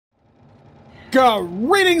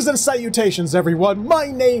Greetings and salutations, everyone. My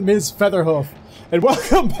name is Featherhoof, and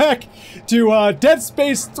welcome back to Dead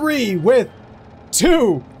Space 3 with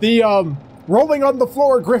the rolling on the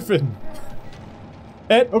floor Gryphon.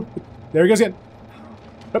 And oh, there he goes again.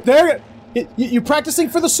 Oh, there you practicing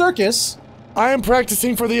for the circus? I am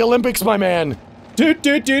practicing for the Olympics, my man.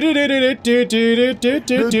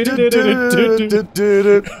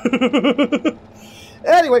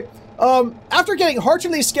 Anyway, after getting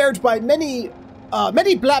heartily scared by many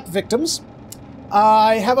Blap victims,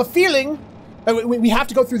 I have a feeling we have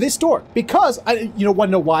to go through this door because you want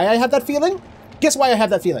to know why I have that feeling? Guess why I have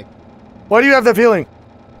that feeling? Why do you have that feeling?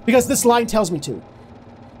 Because this line tells me to.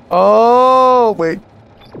 Oh, wait.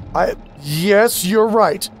 Yes, you're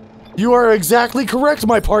right. You are exactly correct,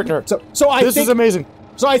 my partner. So I think, this is amazing.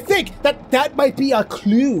 So I think that might be a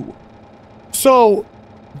clue. So,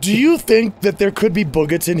 do you think that there could be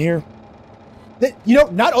boogets in here?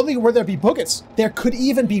 Not only will there be boogets, there could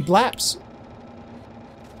even be Blaps.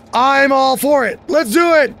 I'm all for it. Let's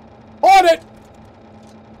do it. On it.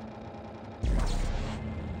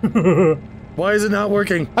 Why is it not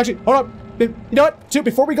working? Actually, hold on. You know what?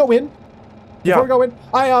 Before we go in,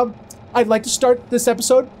 I'd like to start this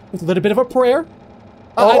episode with a little bit of a prayer.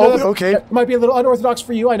 Okay. It might be a little unorthodox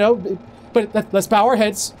for you, I know, but let's bow our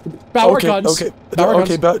heads, bow our guns. Okay.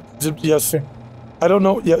 Guns. Yes. Here. I don't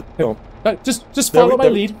know yet. No. Just follow my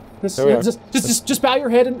lead. Just bow your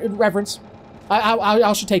head in reverence.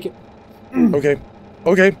 I should take it. Okay.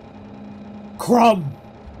 Okay. Crumb.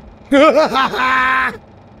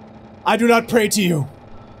 I do not pray to you.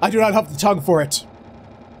 I do not have the tongue for it.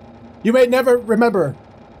 You may never remember,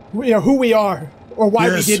 who we are or why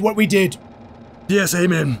we did what we did. Yes,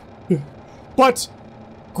 amen. But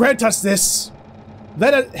grant us this.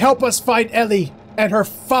 Let it help us find Ellie and her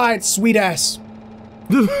fine sweet ass.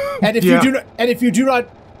 And if you do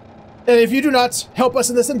not help us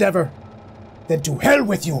in this endeavor, then to hell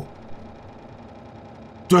with you.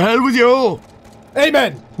 To hell with you.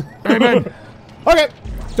 Amen. Amen. Okay,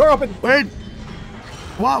 door open. Wait.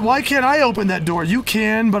 Why can't I open that door? You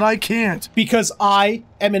can, but I can't. Because I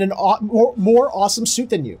am in an more awesome suit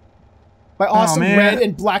than you. My awesome red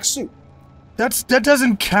and black suit. That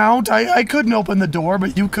doesn't count. I couldn't open the door,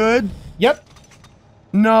 but you could. Yep.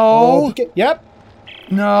 No. Okay. Yep.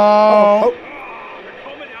 No.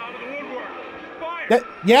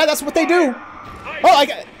 Yeah, that's what they do. Oh,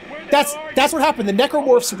 that's what happened. The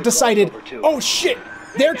necromorphs decided, oh shit,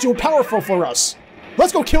 they're too powerful for us.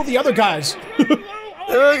 Let's go kill the other guys.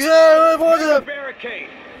 Barricade.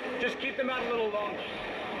 Just keep them out a little longer.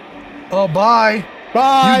 Oh, bye.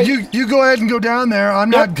 Bye. You go ahead and go down there. I'm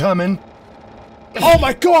not coming. Oh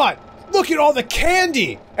my god! Look at all the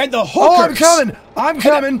candy and the hookers. Oh, I'm coming. I'm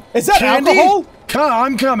coming. Is that candy? alcohol?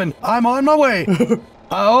 I'm coming. I'm on my way.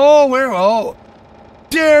 Oh,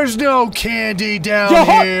 there's no candy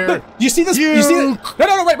down here. You see this? You see that?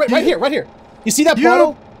 No, wait, right here. You see that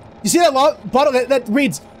bottle? You see that bottle that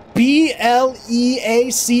reads BLEACH?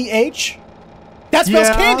 That smells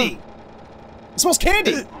candy. It smells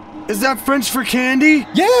candy. Is that French for candy?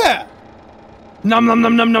 Yeah. Num num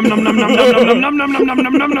num num num num num num num num num num num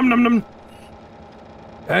num num num num num.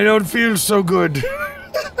 I don't feel so good.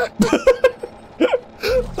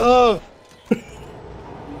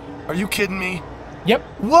 Are you kidding me? Yep.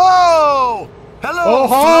 Whoa! Hello,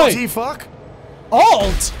 floaty fuck.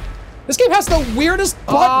 Alt? This game has the weirdest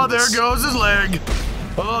buttons. Oh, there goes his leg.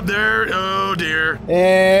 Oh, there. Oh, dear.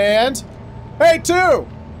 And hey, two.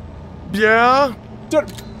 Yeah.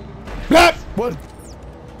 Blap. What?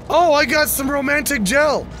 Oh, I got some romantic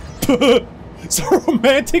gel. Some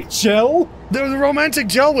romantic gel? The romantic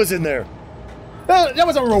gel was in there. That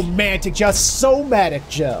was a romantic gel. Somatic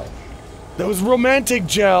gel. That was romantic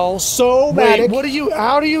gel. Somatic. Wait,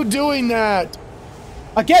 how are you doing that?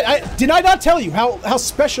 Again, did I not tell you how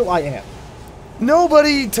special I am?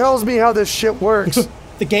 Nobody tells me how this shit works.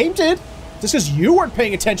 The game did. Just because you weren't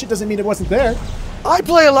paying attention doesn't mean it wasn't there. I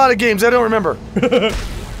play a lot of games, I don't remember.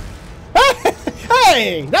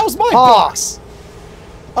 Hey, that was my boss.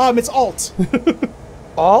 It's Alt.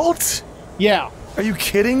 Alt? Yeah. Are you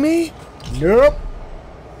kidding me? Nope.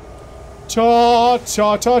 Ta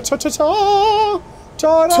ta ta ta ta ta ta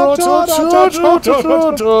ta ta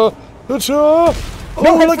ta ta.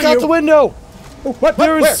 No, look out the window. What?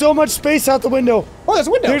 There is so much space out the window. Oh, there's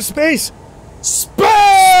a window. There's space. Space!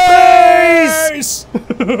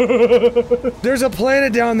 There's a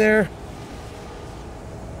planet down there.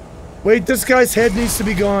 Wait, this guy's head needs to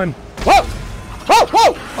be gone. Whoa!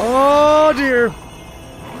 Whoa! Oh dear.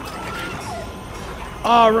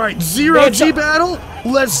 All right, zero-G battle.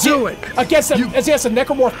 Let's do it. Against a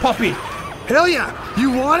necromorph puppy. Hell yeah. You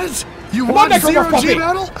want it? You Come want on, zero Necromorph G puppy.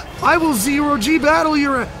 battle? I will zero G battle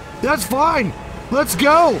your. That's fine. Let's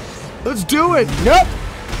go. Let's do it. Nope.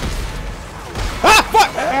 Ah,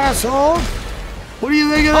 fuck! Asshole. What do you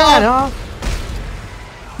think of that, huh?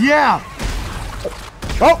 Yeah.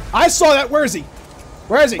 Oh, I saw that. Where is he?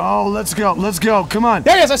 Where is he? Oh, let's go. Let's go. Come on.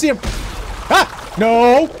 There he is. I see him. Ah,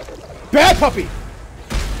 no. Bad puppy.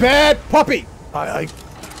 Bad puppy.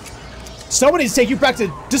 Somebody needs to take you back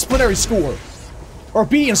to disciplinary school. Or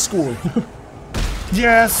be in school.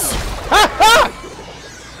 Yes. Ah, ah!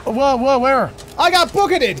 Whoa, where? I got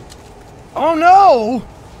boogeted. Oh, no.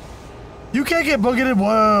 You can't get boogeted.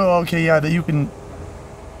 Whoa. Okay, yeah, that you can.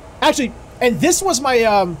 Actually, and this was my,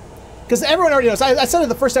 because everyone already knows, I said in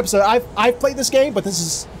the first episode, I've played this game, but this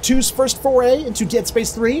is 2's first foray into Dead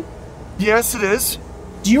Space 3. Yes, it is.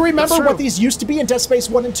 Do you remember what these used to be in Dead Space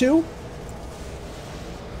 1 and 2?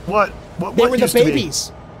 What They were the used to be?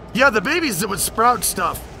 babies. Yeah, the babies that would sprout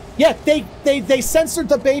stuff. Yeah, they censored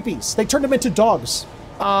the babies. They turned them into dogs.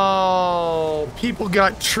 Oh, people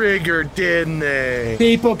got triggered, didn't they?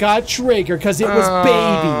 People got triggered because it was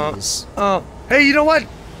babies. Hey, you know what?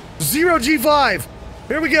 Zero G5.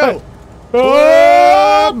 Here we go.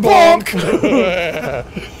 Oh, bonk!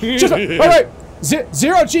 Just, all right,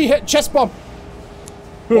 zero G hit chest bump.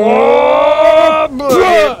 Oh,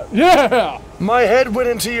 yeah! my head went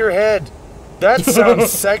into your head. That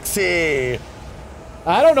sounds sexy.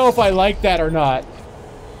 I don't know if I like that or not.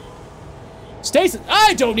 Stasis.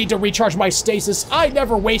 I don't need to recharge my stasis. I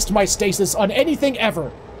never waste my stasis on anything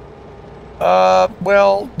ever.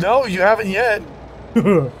 Well, no, you haven't yet.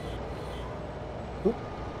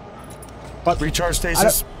 But recharge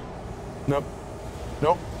stasis. Nope.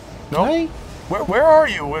 Nope. Nope. Hey? Where are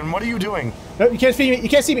you and what are you doing? No, you can't see me. You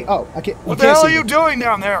can't see me. Oh, I can't. What the hell are you doing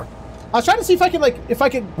down there? I was trying to see if I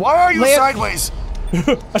can Why are you land. sideways?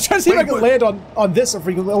 I was trying to see if I can land on this, or if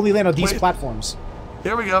we can only land on these platforms.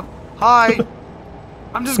 Here we go. Hi.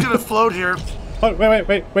 I'm just gonna float here. Oh,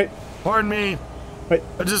 wait. Pardon me. Wait.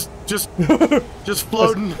 I just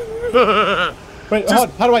floating. Wait, hold on.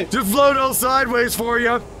 How do I? Just float all sideways for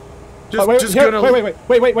you.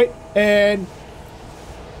 Wait, and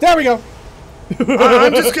there we go.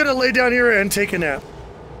 I'm just gonna lay down here and take a nap.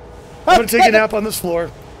 I'm gonna take a nap on this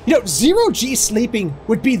floor. You know, zero G sleeping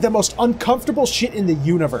would be the most uncomfortable shit in the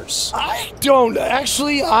universe. I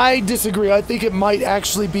disagree. I think it might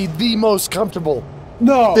actually be the most comfortable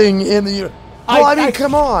thing in the universe. Well, I mean,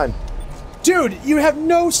 come on. Dude, you have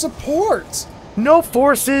no support. No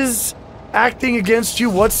forces acting against you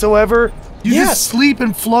whatsoever. You just sleep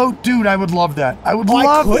and float. Dude, I would love that. I would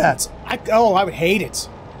love that. I would hate it.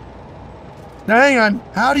 Now, hang on.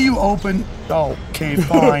 How do you open? Oh, okay,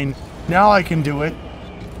 fine. Now I can do it.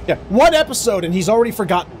 Yeah, one episode and he's already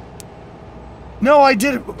forgotten. No, I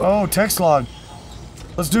did it. Oh, text log.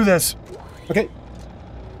 Let's do this. Okay.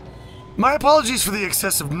 My apologies for the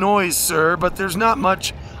excessive noise, sir, but there's not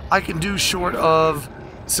much I can do short of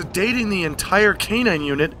sedating the entire canine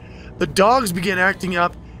unit. The dogs began acting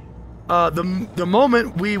up the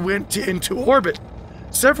moment we went into orbit.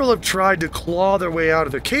 Several have tried to claw their way out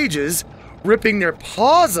of their cages, ripping their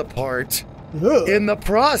paws apart. Ugh. In the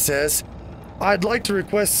process, I'd like to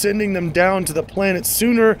request sending them down to the planet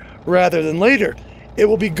sooner rather than later. It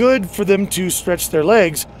will be good for them to stretch their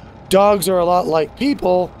legs. Dogs are a lot like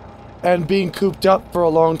people, and being cooped up for a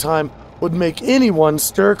long time would make anyone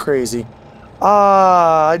stir crazy.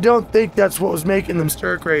 I don't think that's what was making them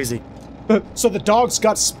stir crazy. So the dogs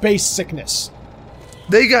got space sickness.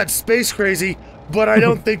 They got space crazy, but I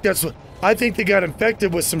don't think that's what... I think they got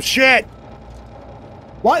infected with some shit.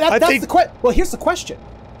 Why? That's the question. Well, here's the question.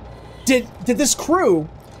 Did this crew,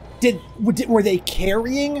 were they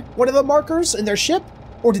carrying one of the markers in their ship?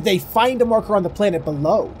 Or did they find a marker on the planet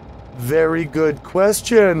below? Very good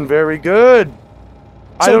question. Very good.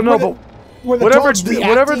 I don't know, but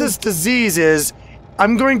whatever this disease is,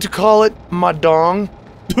 I'm going to call it Madong.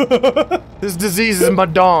 This disease is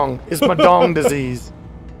Madong. It's Madong disease.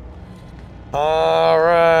 All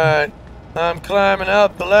right. I'm climbing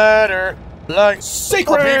up the ladder like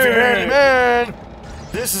Secret! a beefy handy man.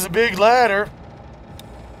 This is a big ladder.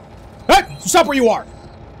 Hey! Stop where you are!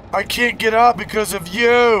 I can't get up because of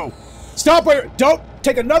you. Stop where... Don't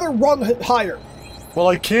take another rung higher. Well,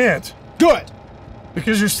 I can't. Good.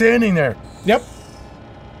 Because you're standing there. Yep.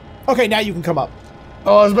 Okay, now you can come up.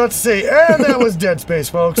 Oh, I was about to say, and that was Dead Space,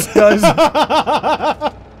 folks.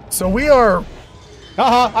 So we are...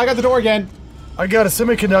 I got the door again. I got a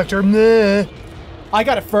semiconductor. Meh. I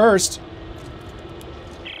got it first.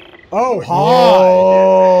 Oh, hi.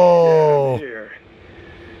 Oh. Here.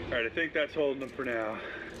 All right, I think that's holding them for now.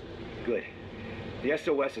 Good. The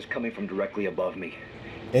SOS is coming from directly above me.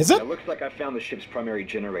 Is it? It looks like I found the ship's primary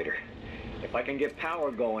generator. If I can get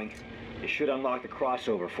power going, it should unlock the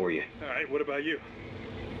crossover for you. All right, what about you?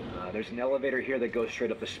 There's an elevator here that goes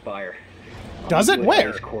straight up the spire. Does it?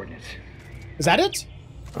 Where? Coordinates. Is that it?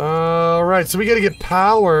 Alright, so we gotta get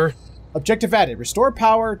power. Objective added. Restore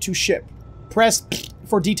power to ship. Press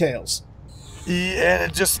for details. Yeah,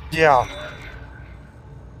 it just, yeah.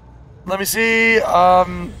 Let me see,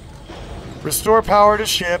 restore power to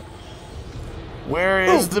ship. Where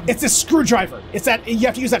is the... It's a screwdriver. It's that, you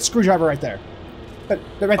have to use that screwdriver right there. Right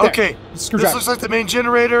there. Okay, Screwdriver. this looks like the main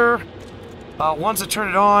generator. Once I turn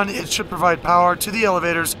it on, it should provide power to the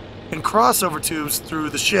elevators and crossover tubes through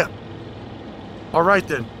the ship. Alright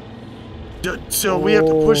then. So we have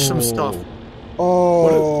to push some stuff.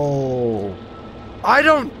 Oh. I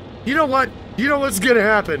don't... You know what? You know what's gonna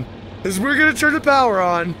happen? Is we're gonna turn the power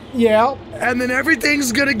on. Yeah. And then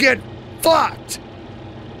everything's gonna get fucked.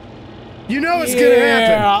 You know what's gonna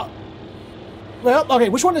happen. Well, okay,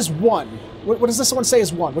 which one is 1? What does this one say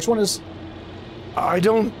is 1? Which one is... I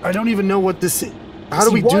don't even know what this is. How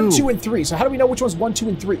do we 1, do? 2, and 3. So how do we know which one's 1, 2,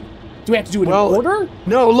 and 3? Do we have to do it in order?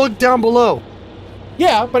 No, look down below.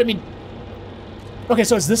 Yeah, but I mean... Okay,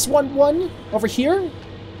 so is this one over here?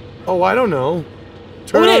 Oh, I don't know.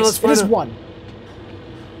 Turn it on, is. let's It find is out. 1.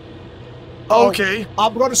 Okay. Oh,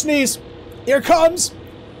 I'm going to sneeze. Here it comes.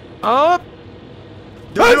 Up.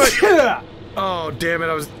 Don't do it. Oh, damn it.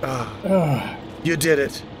 I was... you did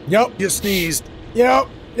it. Yep. You sneezed. Yep.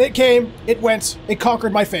 It came. It went. It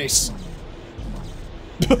conquered my face.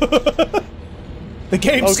 The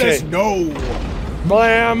game says no.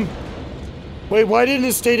 Blam. Wait, why didn't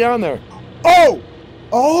it stay down there? Oh!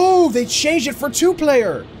 Oh, they changed it for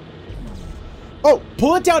 2-player. Oh,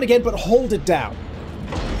 pull it down again, but hold it down.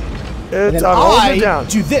 And then holding it down.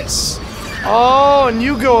 do this. Oh, and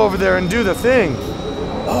you go over there and do the thing.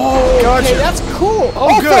 Oh, gotcha. Okay, that's cool.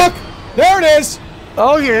 Oh, good. Fuck! There it is.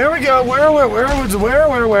 Oh, yeah, here we go. Where?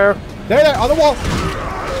 There, on the wall.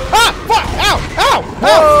 Ah! Fuck! Ow! Ow! Whoa,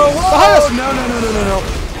 Ow! whoa, no.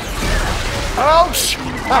 Ouch!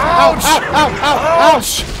 Ow! Ouch! Ow! Ow! Ow!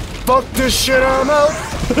 Ouch! Fuck this shit, I'm out.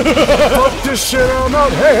 Fuck this shit, I'm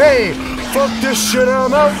out. Hey! Fuck this shit,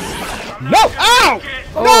 I'm out. No! Ow!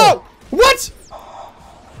 Oh. No! What?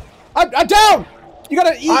 I'm down! You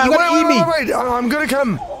gotta eat. You gotta eat me. Wait! I'm gonna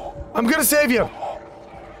come. I'm gonna save you.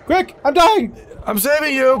 Quick! I'm dying. I'm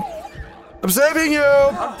saving you. I'm saving you.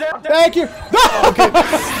 Thank you. Okay.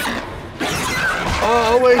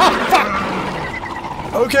 Oh wait.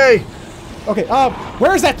 Okay. Okay.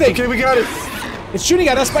 Where is that thing? Okay, we got it. It's shooting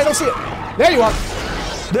at us, but I don't see it. There you are.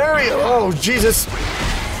 There he. Oh Jesus.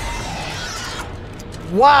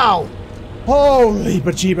 Wow. Holy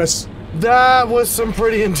bejeebus. That was some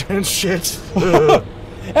pretty intense shit.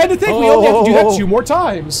 And to think we only have to do that 2 more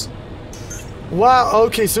times. Wow,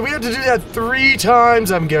 okay, so we have to do that 3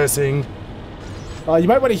 times, I'm guessing. You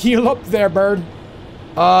might want to heal up there, bird.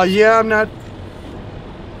 Yeah, I'm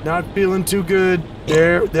not feeling too good.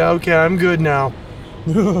 There, okay, I'm good now.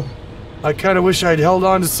 I kind of wish I'd held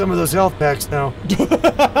on to some of those health packs now.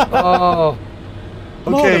 Oh.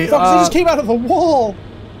 Okay, Motherfuckers, they just came out of the wall.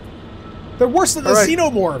 They're worse than the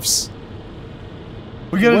xenomorphs.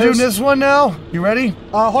 We gotta do this one now? You ready?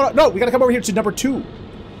 Hold on. No, we gotta come over here to number 2.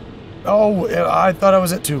 Oh, I thought I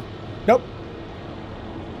was at 2. Nope.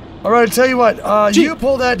 Alright, I'll tell you what. You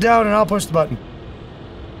pull that down and I'll push the button.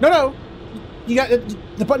 No. You got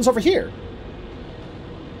the button's over here.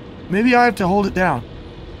 Maybe I have to hold it down.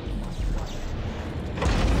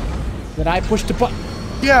 Then I pushed the button.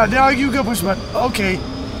 Yeah, now you go push the button. Okay,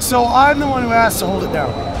 so I'm the one who has to hold it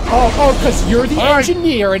down. Oh, because you're the All right.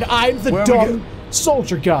 engineer and I'm the Where we dumb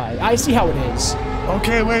soldier guy. I see how it is.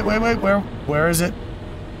 Okay, wait. Where is it?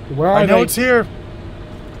 Where are I know they? it's here.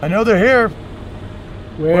 I know they're here.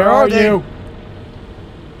 Where are you?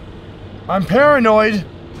 I'm paranoid.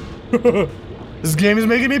 This game is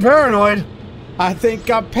making me paranoid. I think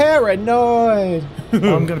I'm paranoid.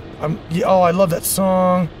 Oh, I love that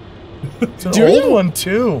song. It's an Do old you? one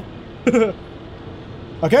too.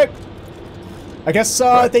 Okay. I guess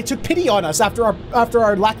they took pity on us after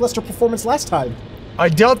our lackluster performance last time. I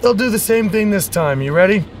doubt they'll do the same thing this time. You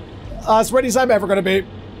ready? As ready as I'm ever gonna be.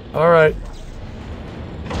 All right.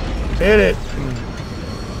 Hit it.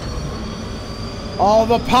 All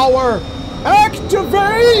the power,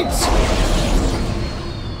 activate!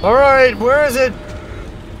 All right, where is it?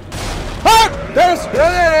 Ah! There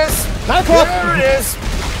it is. 9 o'clock. There it is.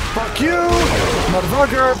 Fuck you,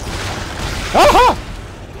 motherfucker. Aha!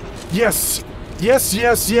 Yes.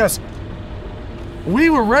 We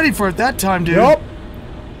were ready for it that time, dude. Nope.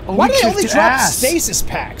 Oh, Why we did they only kicked drop ass. stasis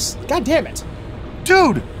packs? God damn it.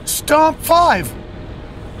 Dude, Stomp 5.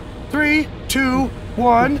 3, 2,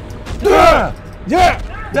 1. Yeah!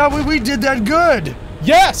 We did that good.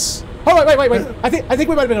 Yes! Hold on, wait. I think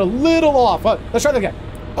we might have been a little off. Let's try that again.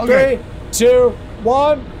 Okay. 3, 2,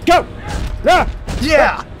 1, go! Yeah!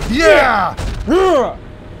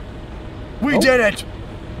 We did it!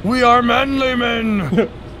 We are manly men!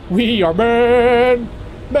 We are men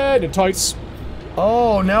in tights.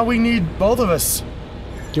 Oh, now we need both of us.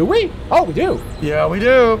 Do we? Oh, we do. Yeah, we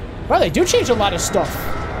do. Well, they do change a lot of stuff.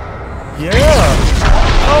 Yeah. Oh,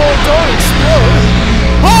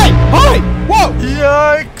 Hi! Whoa! don't explode!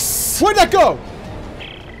 Yikes! Where'd that go?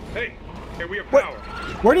 Hey, we have power.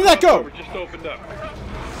 Where did that go? Power just opened up.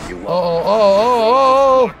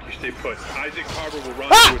 Oh. You stay put. Isaac Harbor will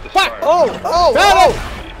run you with the fire. Oh!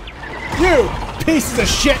 You pieces of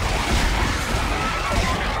shit!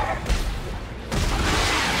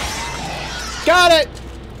 Got it!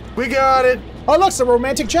 We got it. Oh, look, it's a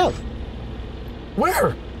romantic joke.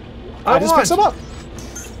 Where? I just picked some up.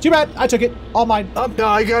 Too bad, I took it. All mine. No,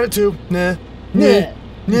 I got it too. Nah. Okay,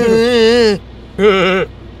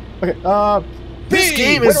 This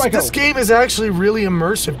game is actually really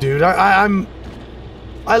immersive, dude. I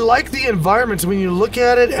like the environments when you look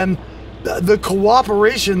at it and the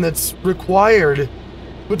cooperation that's required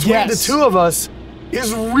between the two of us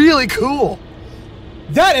is really cool.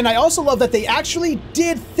 That, and I also love that they actually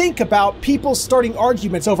did think about people starting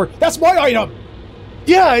arguments over, that's my item!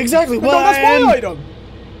 Yeah, exactly. Well, no, that's my item!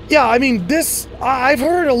 Yeah, I mean, I've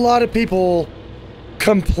heard a lot of people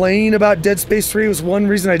complain about Dead Space 3. It was one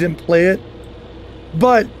reason I didn't play it.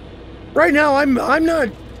 But right now, I'm not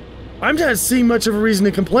seeing much of a reason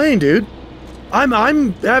to complain, dude.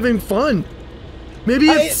 I'm having fun. Maybe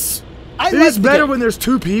it's better when there's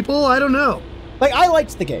two people. I don't know. Like, I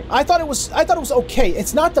liked the game. I thought it was okay.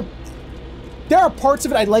 It's not there are parts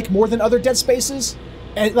of it I like more than other Dead Spaces,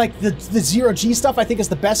 and like the zero-G stuff I think is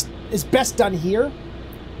best done here.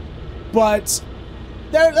 But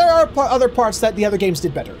there are other parts that the other games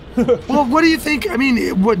did better. Well, what do you think? I mean,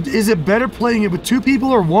 is it better playing it with two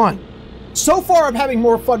people or one? So far, I'm having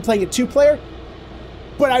more fun playing it two-player,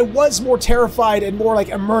 but I was more terrified and more like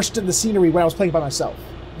immersed in the scenery when I was playing by myself.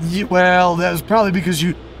 Well, that was probably because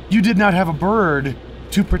you did not have a bird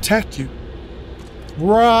to protect you.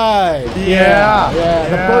 Right. Yeah.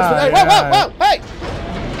 The birds. Hey, whoa! Hey!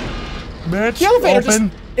 Bitch, the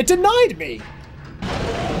elevator it denied me.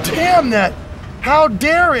 Damn that! How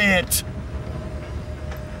dare it!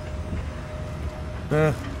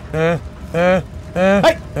 Hey!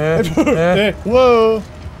 Whoa!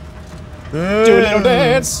 Do a little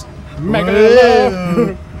dance. Make a little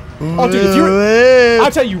love. Oh, dude,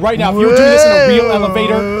 I'll tell you right now, if you were doing this in a real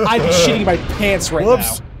elevator, I'd be shitting my pants right now.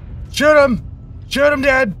 Shoot him! Shoot him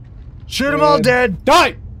dead! Shoot them all dead!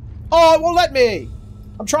 Die! Oh, it won't let me!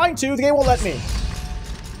 I'm trying to, the game won't let me.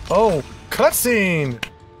 Oh, cutscene!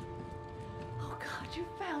 Oh God, you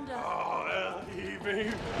found us. Oh, Ellie,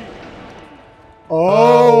 baby.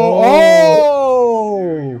 Oh!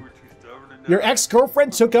 You were too stubborn to Your die.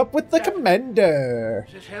 ex-girlfriend took up with the commander.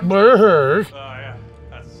 Is this him? Brr. Yeah,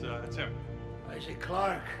 that's him. Isaac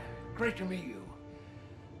Clarke. Great to meet you.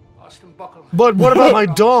 Austin Buckle. But what about my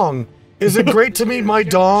dong? Is it great to meet my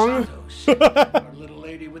dong? Our little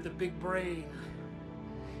lady with the big brain.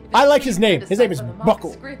 I like his name. His name is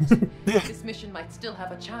Buckle. This mission might still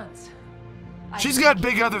have a chance. She's got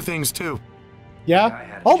big other things too.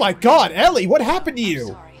 Yeah? Oh my god, Ellie, what happened to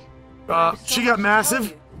you? She got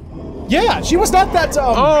massive. Yeah, she was not that,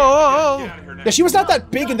 Oh. yeah, she was not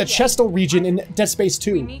that big in the Chestal region in Dead Space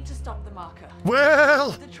 2. We need to stop the marker.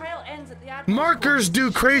 Well, The trail ends at the Admiral's markers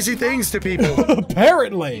do crazy things to people.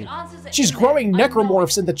 Apparently. Answers are She's in there. growing I know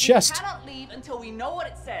necromorphs it. in the We chest. cannot leave until we know what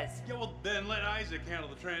it says. Yeah, well, then let Isaac handle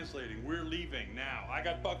the translating. We're leaving now. I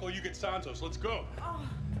got Buckle, you get Santos. Let's go.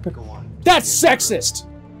 Go on. That's sexist!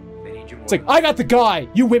 They need you more. It's like, I got the guy,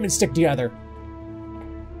 you women stick together.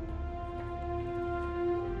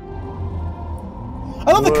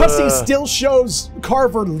 I love the cutscene still shows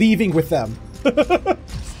Carver leaving with them.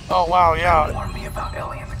 Oh wow, yeah. Warn me about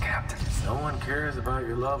Ellie and the captain. No one cares about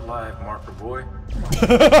your love life, Marker boy.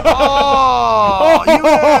 Oh, you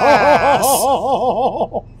ass!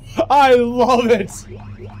 I love it.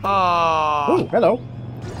 Oh. Ooh, hello.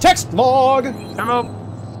 Text log. Hello.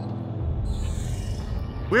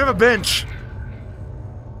 We have a bench.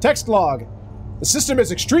 Text log. The system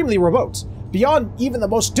is extremely remote, beyond even the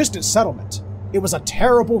most distant settlement. It was a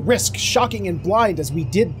terrible risk, shocking and blind as we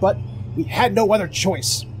did, but we had no other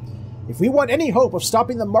choice. If we want any hope of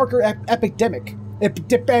stopping the marker epidemic,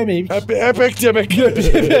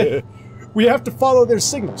 we have to follow their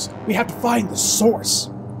signals. We have to find the source.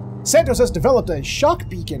 Santos has developed a shock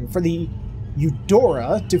beacon for the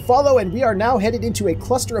Eudora to follow, and we are now headed into a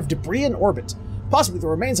cluster of debris in orbit, possibly the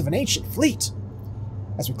remains of an ancient fleet.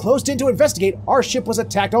 As we closed in to investigate, our ship was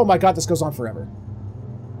attacked. Oh my god, this goes on forever.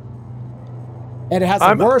 And it has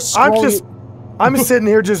the worst scrolling... I'm sitting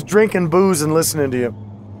here just drinking booze and listening to you.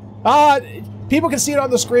 People can see it on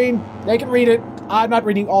the screen. They can read it. I'm not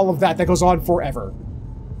reading all of that. That goes on forever.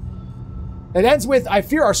 It ends with, I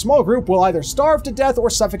fear our small group will either starve to death or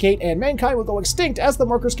suffocate, and mankind will go extinct as the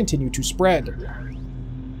markers continue to spread.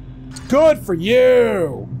 Good for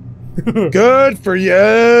you! Good for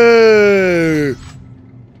you!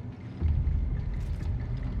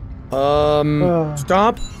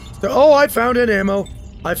 Stop. Oh, I found an ammo.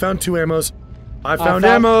 I found 2 ammos. I found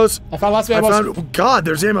ammos. I found lots of ammos. God,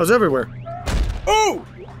 there's ammos everywhere. Ooh!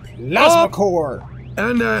 Plasma core.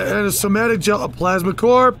 And a somatic gel, a plasma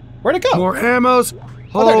core. Where'd it go? More ammos.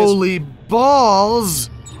 Oh, Holy balls.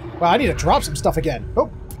 Well, I need to drop some stuff again.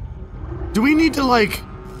 Oh. Do we need to, like,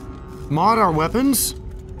 mod our weapons?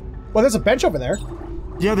 Well, there's a bench over there.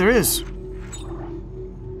 Yeah, there is.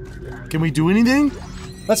 Can we do anything?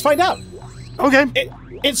 Let's find out. Okay.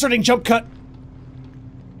 Inserting jump cut.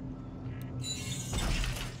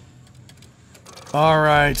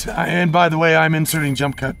 Alright. And by the way, I'm inserting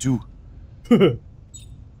jump cut too.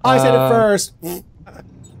 I said it first.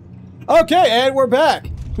 Okay, and we're back.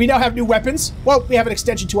 We now have new weapons. Well, we have an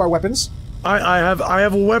extension to our weapons. I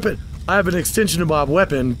have a weapon. I have an extension to my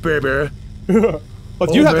weapon, baby. Well,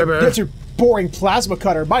 you have that's your boring plasma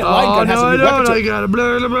cutter. My line gun has a new weapon. I got a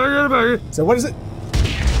blur. So what is it?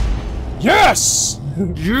 Yes!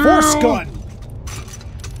 Yeah. Force gun.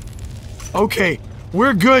 Okay,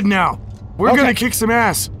 we're good now. We're gonna kick some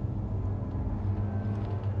ass.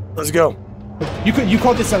 Let's go. You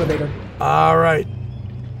called this elevator. All right.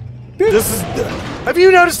 This is. Have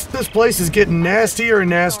you noticed this place is getting nastier and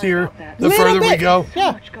nastier the further we go?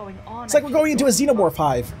 Yeah. It's like we're going into a xenomorph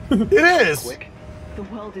hive. It is. The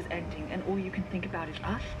world is ending, and all you can think about is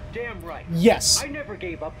us? Damn right. Yes. I never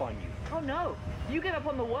gave up on you. Oh no, you gave up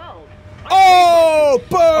on the world. Oh,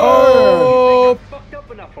 burn! Oh. I'm fucked up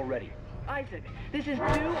enough already. Isaac, this is do or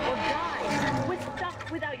die. We're stuck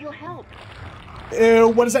without your help. Ew,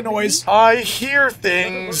 what is that noise? I hear Doesn't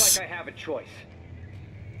things. look like I have a choice.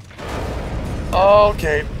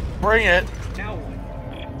 Okay, bring it. Now what?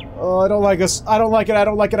 Oh, I don't like this. I don't like it. I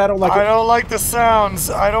don't like it. I don't like it. I don't like the sounds.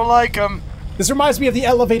 I don't like them. This reminds me of the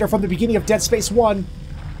elevator from the beginning of Dead Space 1.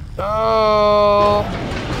 Oh.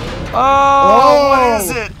 Oh, what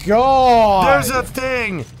is it? God. There's a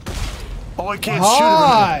thing. Oh, I can't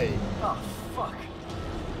Hi. shoot him. Oh, fuck.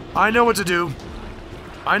 I know what to do.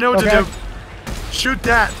 I know what to do. Shoot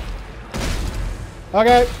that.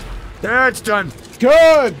 Okay. There, it's done.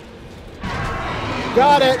 Good.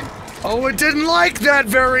 Got it. Oh, it didn't like that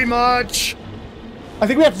very much. I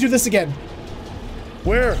think we have to do this again.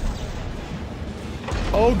 Where?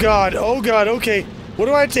 Oh god, okay. What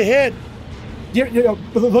do I have to hit?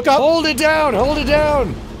 Look up. Hold it down, hold it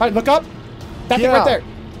down. Alright, look up. That thing right there.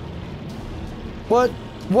 What?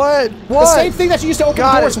 The same thing that you used to open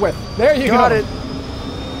doors with. There you go. Got it.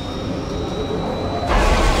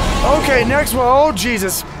 Okay, next one. Oh,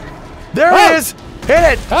 Jesus. There it is. Hit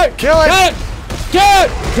it. Hey, kill it. Get it. Get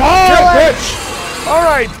it. Kill it. Bitch. All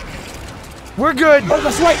right. We're good. Oh,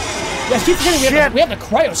 that's right. Yeah, I keep forgetting we have the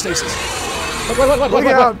cryostasis.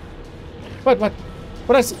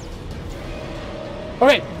 What is it?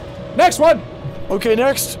 Okay, next one. Okay,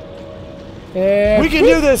 next. And we can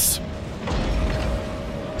do this.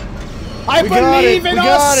 I believe in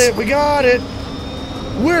us. We got it.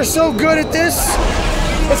 We're so good at this.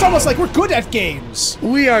 It's almost like we're good at games.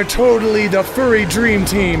 We are totally the furry dream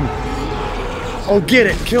team. Oh, get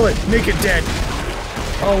it. Kill it. Make it dead.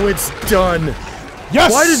 Oh, it's done.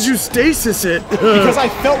 Yes! Why did you stasis it? Because I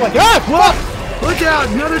felt like, fuck! Look out,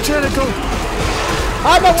 another tentacle.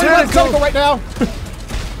 I'm not worried about the tentacle right now.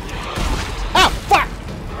 Fuck!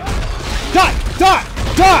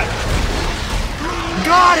 Die!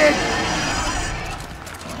 Got it!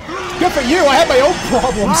 Good for you, I had my own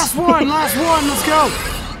problems. Last one, let's go.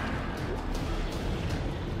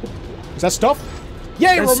 Is that stuff?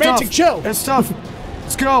 Yay, It's romantic stuff. chill. It's stuff.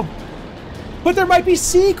 Let's go. But there might be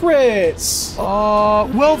secrets.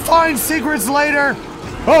 We'll find secrets later.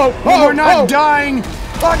 When we're not dying.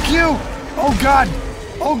 Fuck you. Oh god.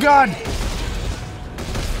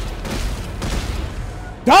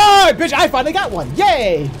 Die, bitch! I finally got one.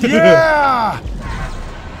 Yay! Yeah.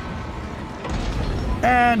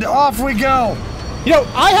 And off we go. You know,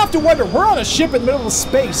 I have to wonder, we're on a ship in the middle of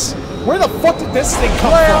space. Where the fuck did this thing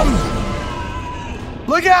come from?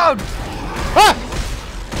 Look out! Ah!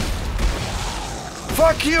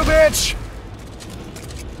 Fuck you, bitch!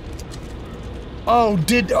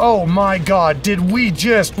 Oh my god, did we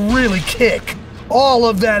just really kick all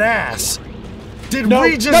of that ass? Did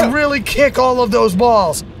we just really kick all of those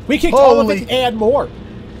balls? We kicked all of it and more.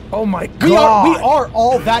 Oh my god. We are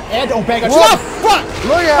all that and oh bang. Fuck! Fuck!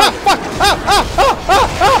 Look out! Fuck!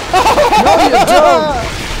 No, you don't.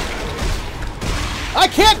 I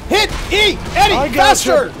can't hit E any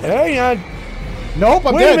faster! Hang on. Nope,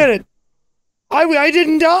 I'm Wait dead. a minute. I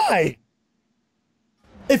didn't die.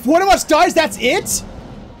 If one of us dies, that's it?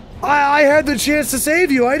 I had the chance to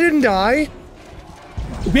save you. I didn't die.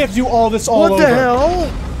 We have to do all this all over. What the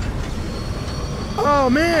hell? Oh,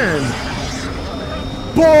 man.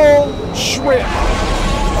 Bullshit.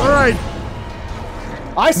 All right.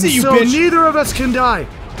 I see you, so bitch. neither of us can die.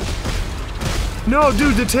 No,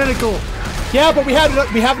 dude, the tentacle. Yeah, but we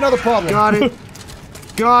have another problem. Got it.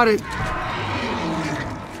 Got it.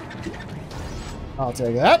 I'll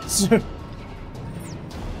take that.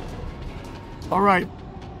 All right.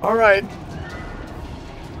 All right.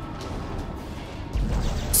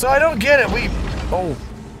 So I don't get it. Oh.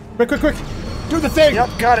 Quick. Do the thing. Yep,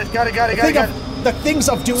 got it. The things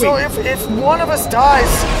of doing. So if one of us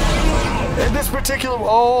dies in this particular...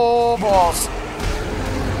 Oh, balls.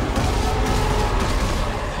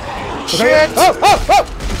 Okay. Shit! Oh!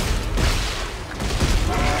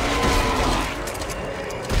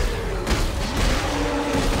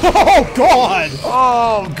 Oh, God!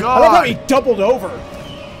 Oh, God! I love how he doubled over.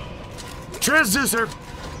 Transducer!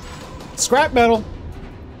 Scrap metal.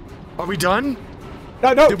 Are we done?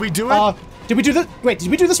 No. Did we do it? Did we do this? Wait, did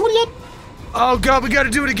we do this one yet? Oh, God, we gotta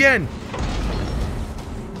do it again!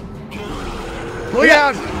 Look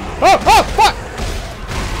out! Oh, fuck!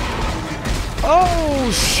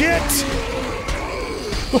 Oh, shit!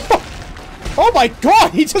 Oh my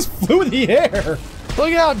God, he just flew in the air!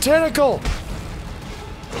 Look out, tentacle!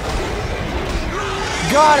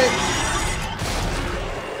 Got it!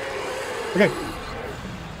 Okay.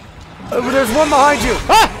 There's one behind you!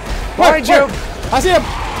 Ah! Behind you! I see him!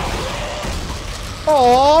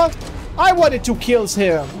 Aww! I wanted to kill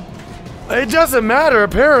him. It doesn't matter,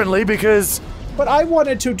 apparently, because... But I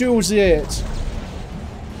wanted to do it.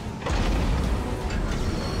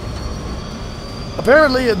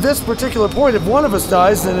 Apparently, at this particular point, if one of us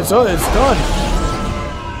dies, then it's done.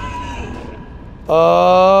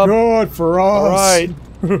 Good for us.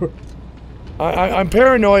 Alright. I'm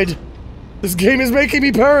paranoid. This game is making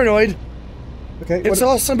me paranoid. Okay. It's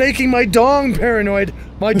also making my dong paranoid.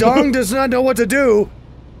 My dong does not know what to do.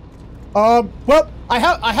 Well, I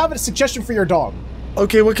have a suggestion for your dog.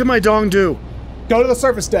 Okay, what can my dong do? Go to the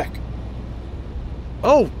service deck.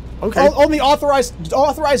 Oh, okay. Only authorized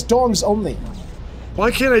dongs only.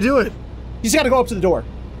 Why can't I do it? You just gotta go up to the door.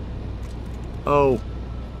 Oh.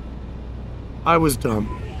 I was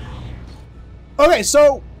dumb. Okay,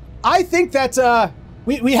 so I think that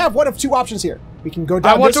we have one of two options here. We can go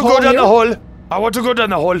down. I want this to go down here, the hole. I want to go down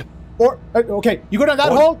the hole. Or okay, you go down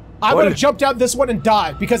that hole. I'm gonna jump down this one and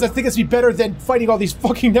die because I think it's be better than fighting all these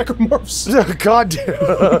fucking necromorphs. God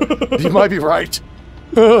damn. You might be right.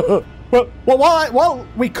 Well, while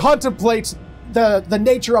we contemplate the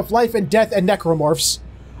nature of life and death and necromorphs,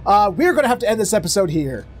 we're gonna have to end this episode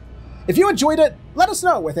here. If you enjoyed it, let us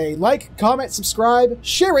know with a like, comment, subscribe,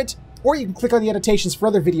 share it, or you can click on the annotations for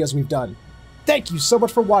other videos we've done. Thank you so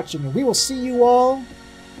much for watching, and we will see you all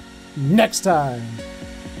next time.